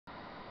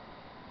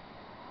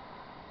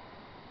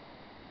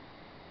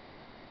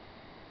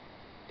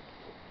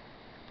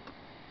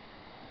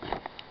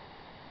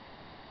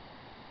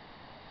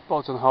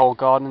Bolton Hole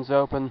Gardens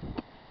open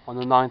on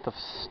the 9th of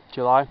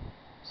July,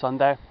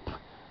 Sunday.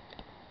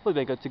 Would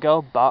be good to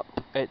go, but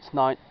it's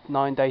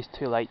 9 days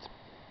too late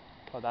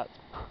for that.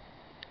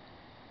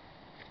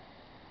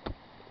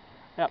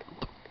 Yep.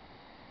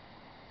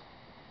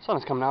 Sun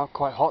is coming out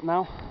quite hot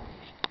now.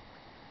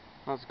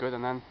 That's good.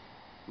 And then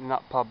in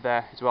that pub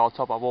there is well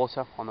top of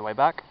water on the way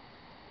back.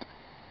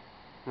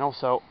 And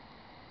also,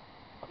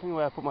 I think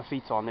where I put my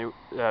feet on,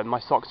 my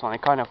socks on,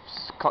 it kind of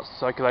cuts the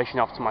circulation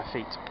off to my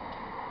feet.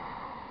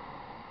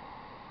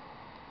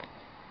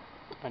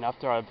 And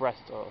after I rest,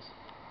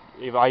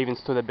 if I even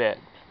stood a bit,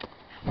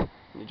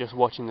 just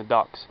watching the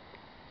ducks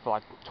for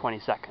like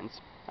 20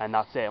 seconds, and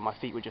that's it. My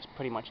feet were just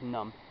pretty much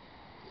numb.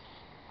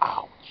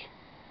 Ouch!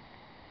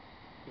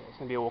 Yeah, it's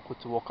gonna be awkward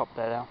to walk up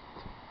there now.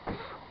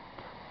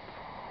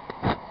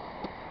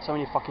 So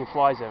many fucking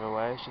flies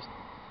everywhere. It's just,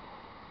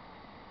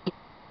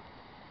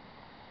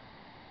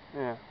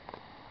 yeah.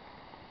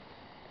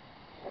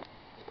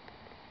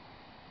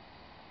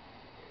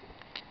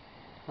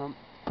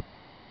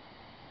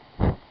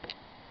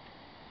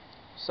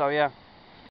 So yeah.